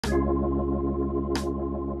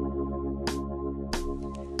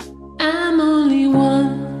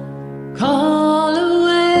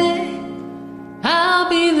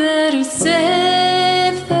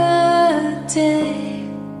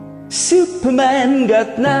Superman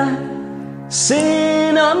got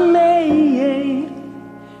nothing on me.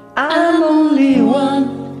 I'm only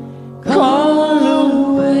one call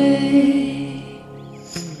away.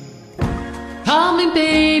 Call me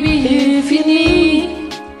baby if you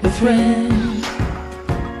need a friend.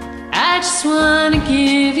 I just wanna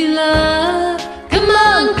give you love. Come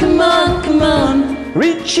on, come on, come on.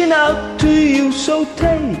 Reaching out to you, so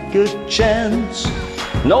take a chance.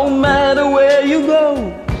 No matter where you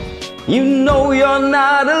go, you know you're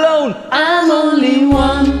not alone. I'm only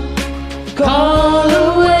one call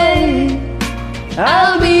away.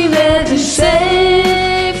 I'll be there to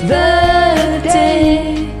save the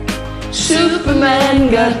day. Superman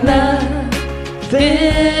got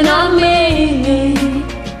nothing on me.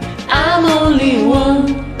 I'm only one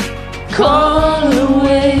call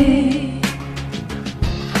away.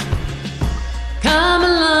 Come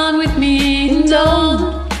along with me and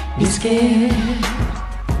don't be scared.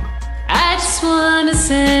 I just wanna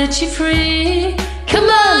set you free. Come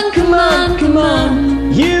on, come on, come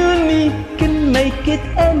on. You and me can make it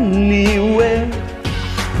anywhere,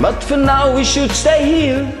 but for now we should stay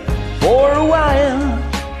here for a while.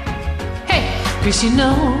 Hey, 'cause you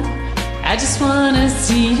know I just wanna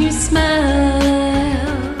see you smile.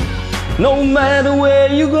 No matter where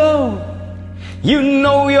you go, you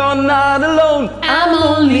know you're not alone. I'm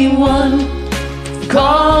only one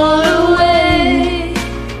call away.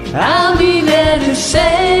 I'll be there to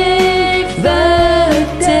save the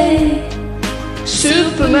day.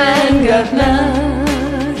 Superman got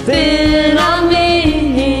nothing on me.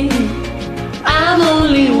 I'm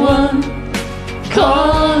only one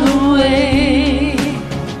call away.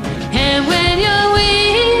 And when you're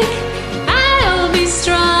weak, I'll be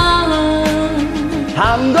strong.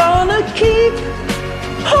 I'm gonna keep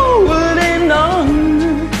holding on.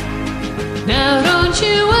 Now don't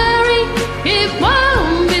you worry, it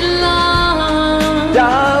won't be long,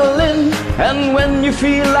 darling. And when you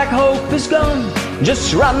feel like hope is gone, just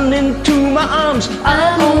run into my arms.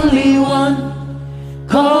 I'm only one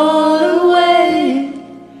call away.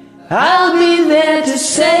 I'll be there to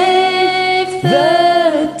save the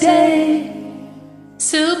day.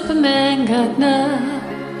 Superman got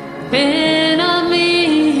nothing on me.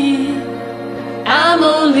 I'm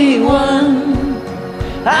only one.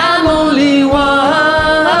 I'm only